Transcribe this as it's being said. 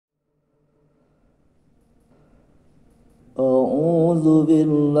أعوذ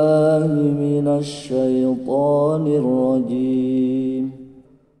بالله من الشيطان الرجيم.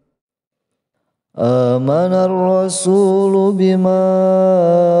 آمن الرسول بما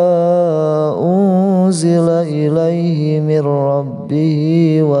أنزل إليه من ربه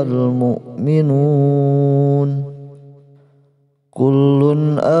والمؤمنون كل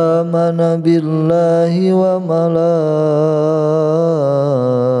آمن بالله وملائكته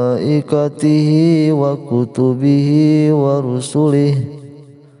وكتبه ورسله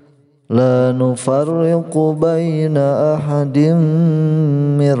لا نفرق بين أحد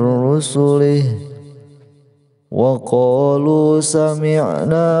من رسله وقالوا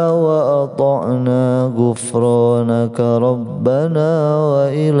سمعنا وأطعنا غفرانك ربنا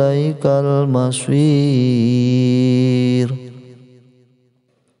وإليك المصير.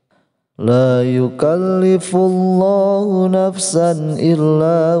 لا يكلف الله نفسا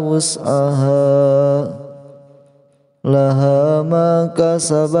إلا وسعها لها ما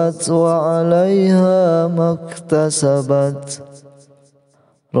كسبت وعليها ما اكتسبت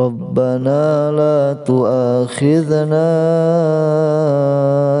ربنا لا تؤاخذنا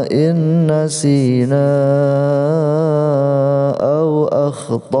إن نسينا أو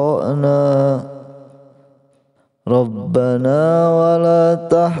أخطأنا ربنا ولا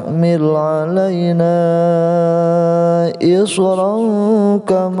تحمل علينا إصرا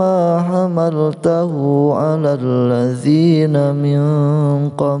كما حملته على الذين من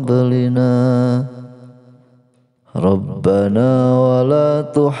قبلنا ربنا ولا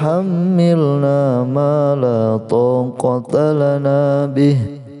تحملنا ما لا طاقة لنا به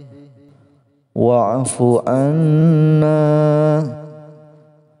واعف عنا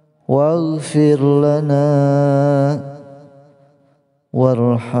واغفر لنا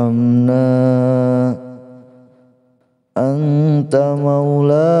وارحمنا أنت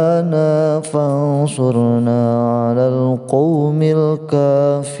مولانا فانصرنا على القوم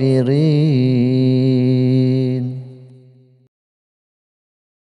الكافرين.